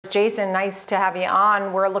Jason, nice to have you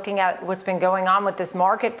on. We're looking at what's been going on with this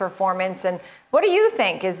market performance. And what do you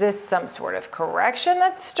think? Is this some sort of correction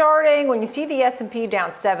that's starting? When you see the S&P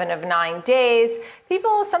down 7 of 9 days,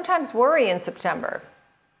 people sometimes worry in September.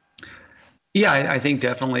 Yeah, I think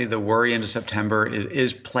definitely the worry into September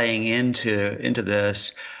is playing into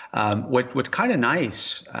this. What's kind of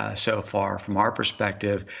nice so far from our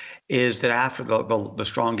perspective is that after the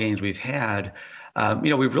strong gains we've had,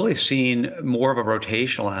 we've really seen more of a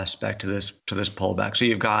rotational aspect to this pullback. So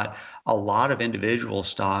you've got a lot of individual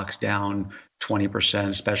stocks down 20%,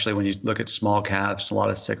 especially when you look at small caps, a lot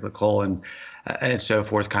of cyclical and so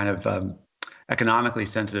forth, kind of economically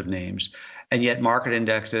sensitive names. And yet market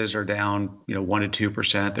indexes are down, 1 to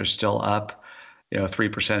 2%. They're still up,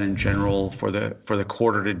 3% in general for the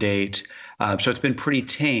quarter to date. So it's been pretty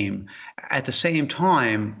tame. At the same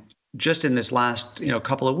time, just in this last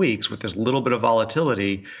couple of weeks, with this little bit of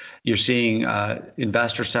volatility, you're seeing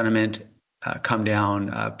investor sentiment come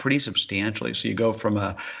down pretty substantially. So you go from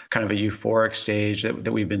a kind of a euphoric stage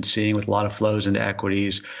that we've been seeing with a lot of flows into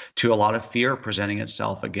equities to a lot of fear presenting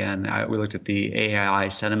itself again. We looked at the AII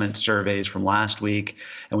sentiment surveys from last week,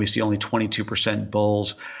 and we see only 22%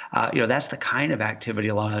 bulls. That's the kind of activity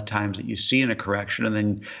a lot of times that you see in a correction, and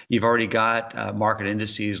then you've already got market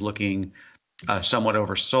indices looking somewhat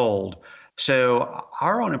oversold. So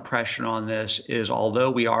our own impression on this is, although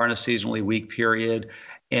we are in a seasonally weak period,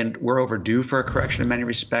 and we're overdue for a correction in many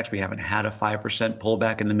respects. We haven't had a 5%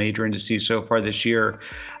 pullback in the major indices so far this year.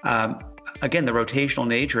 Again, the rotational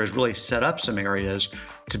nature has really set up some areas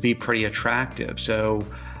to be pretty attractive. So,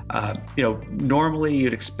 normally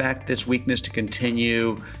you'd expect this weakness to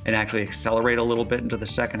continue and actually accelerate a little bit into the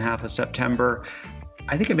second half of September.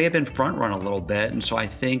 I think it may have been front run a little bit. And so I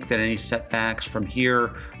think that any setbacks from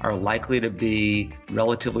here are likely to be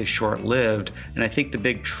relatively short lived. And I think the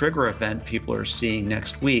big trigger event people are seeing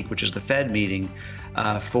next week, which is the Fed meeting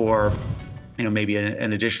for maybe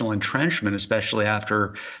an additional entrenchment, especially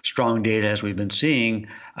after strong data as we've been seeing,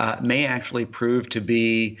 may actually prove to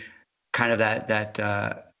be kind of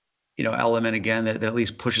that element again that at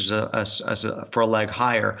least pushes us for a leg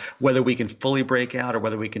higher. Whether we can fully break out or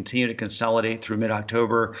whether we continue to consolidate through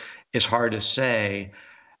mid-October is hard to say.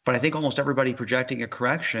 But I think almost everybody projecting a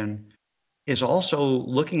correction is also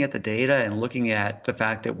looking at the data and looking at the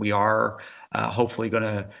fact that we are hopefully going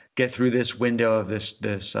to get through this window of this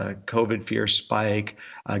COVID fear spike,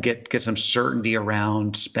 get some certainty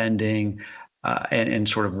around spending and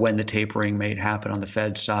sort of when the tapering may happen on the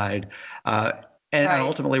Fed side. And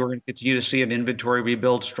ultimately, we're going to continue to see an inventory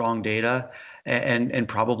rebuild, strong data, and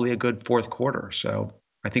probably a good fourth quarter. So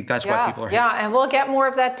I think that's what people are. Yeah, and we'll get more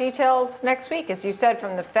of that details next week. As you said,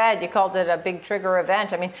 from the Fed, you called it a big trigger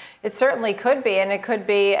event. I mean, it certainly could be, and it could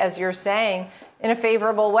be, as you're saying, in a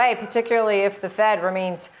favorable way, particularly if the Fed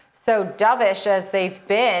remains so dovish as they've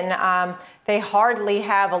been. They hardly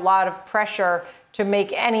have a lot of pressure to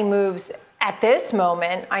make any moves at this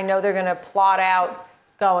moment. I know they're going to plot out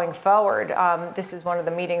going forward. This is one of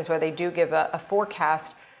the meetings where they do give a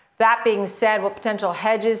forecast. That being said, what potential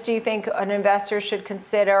hedges do you think an investor should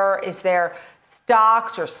consider? Is there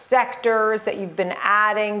stocks or sectors that you've been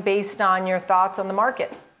adding based on your thoughts on the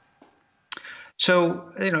market?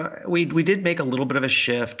 So, we did make a little bit of a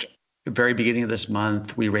shift at the very beginning of this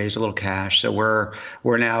month. We raised a little cash. So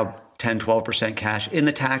we're now 10, 12% cash in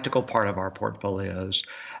the tactical part of our portfolios.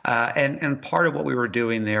 And part of what we were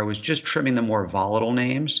doing there was just trimming the more volatile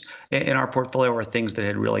names in our portfolio, or things that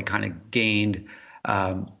had really kind of gained,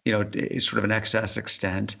 sort of an excess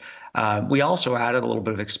extent. We also added a little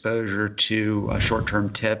bit of exposure to short-term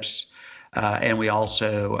tips. And we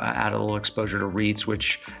also added a little exposure to REITs,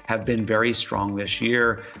 which have been very strong this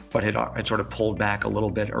year, but had sort of pulled back a little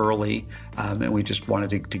bit early. And we just wanted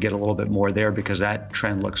to get a little bit more there because that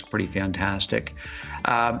trend looks pretty fantastic.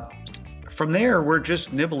 From there, we're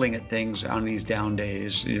just nibbling at things on these down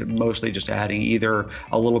days, mostly just adding either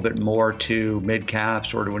a little bit more to mid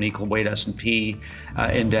caps or to an equal weight S&P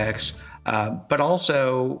index. But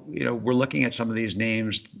also, we're looking at some of these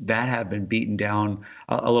names that have been beaten down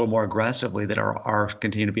a little more aggressively that are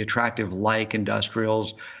continue to be attractive, like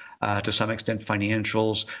industrials, to some extent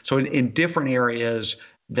financials. So in different areas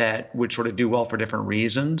that would sort of do well for different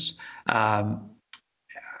reasons.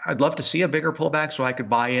 I'd love to see a bigger pullback so I could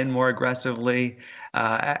buy in more aggressively.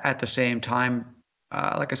 At the same time,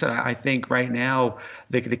 like I said, I think right now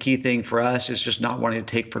the key thing for us is just not wanting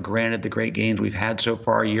to take for granted the great gains we've had so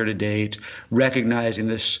far year to date, recognizing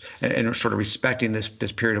this and sort of respecting this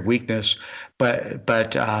period of weakness,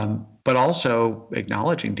 but also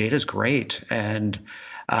acknowledging data is great, and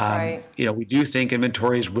we do think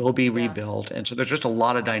inventories will be rebuilt, and so there's just a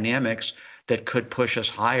lot of dynamics that could push us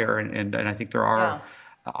higher. And I think there Yeah. are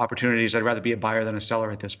opportunities. I'd rather be a buyer than a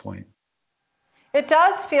seller at this point. It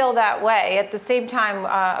does feel that way. At the same time,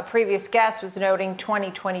 a previous guest was noting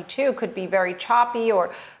 2022 could be very choppy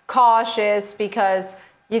or cautious because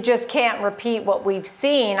you just can't repeat what we've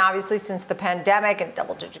seen, obviously, since the pandemic and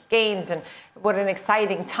double-digit gains. And what an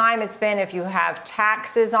exciting time it's been if you have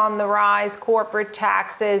taxes on the rise, corporate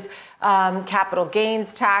taxes, capital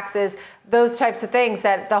gains taxes, those types of things,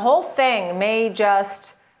 that the whole thing may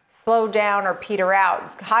just slow down or peter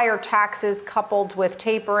out. Higher taxes coupled with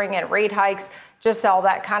tapering and rate hikes, just all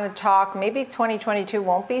that kind of talk. Maybe 2022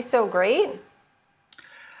 won't be so great.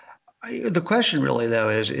 The question really, though,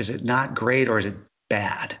 is it not great or is it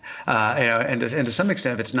bad? And to some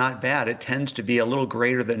extent, if it's not bad, it tends to be a little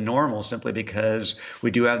greater than normal simply because we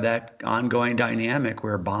do have that ongoing dynamic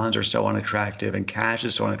where bonds are so unattractive and cash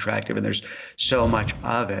is so unattractive and there's so much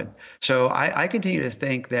of it. So I continue to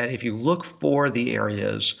think that if you look for the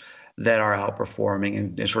areas that are outperforming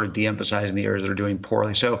and sort of de-emphasizing the areas that are doing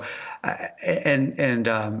poorly. So,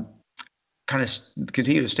 kind of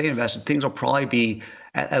continue to stay invested, things will probably be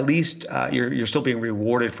at least you're still being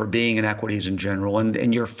rewarded for being in equities in general,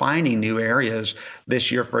 and you're finding new areas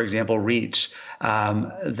this year. For example, REITs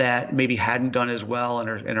that maybe hadn't done as well and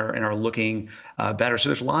are looking better. So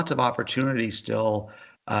there's lots of opportunities still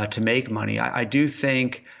to make money. I do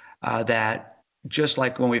think that just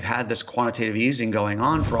like when we've had this quantitative easing going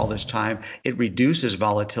on for all this time, it reduces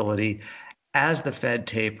volatility as the Fed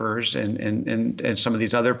tapers and some of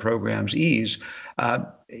these other programs ease.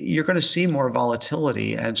 You're going to see more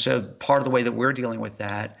volatility. And so part of the way that we're dealing with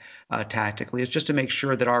that tactically is just to make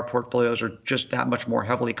sure that our portfolios are just that much more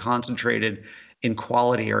heavily concentrated in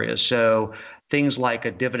quality areas. So things like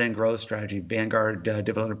a dividend growth strategy, Vanguard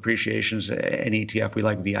Dividend Appreciation's an ETF, we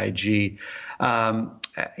like VIG,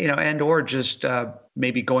 and or just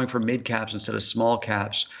maybe going for mid caps instead of small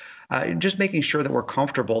caps. Just making sure that we're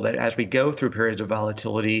comfortable that as we go through periods of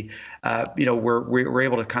volatility, we're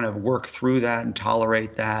able to kind of work through that and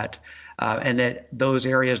tolerate that, and that those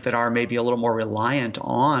areas that are maybe a little more reliant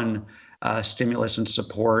on stimulus and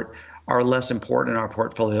support are less important in our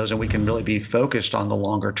portfolios, and we can really be focused on the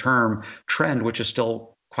longer term trend, which is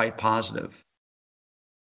still quite positive.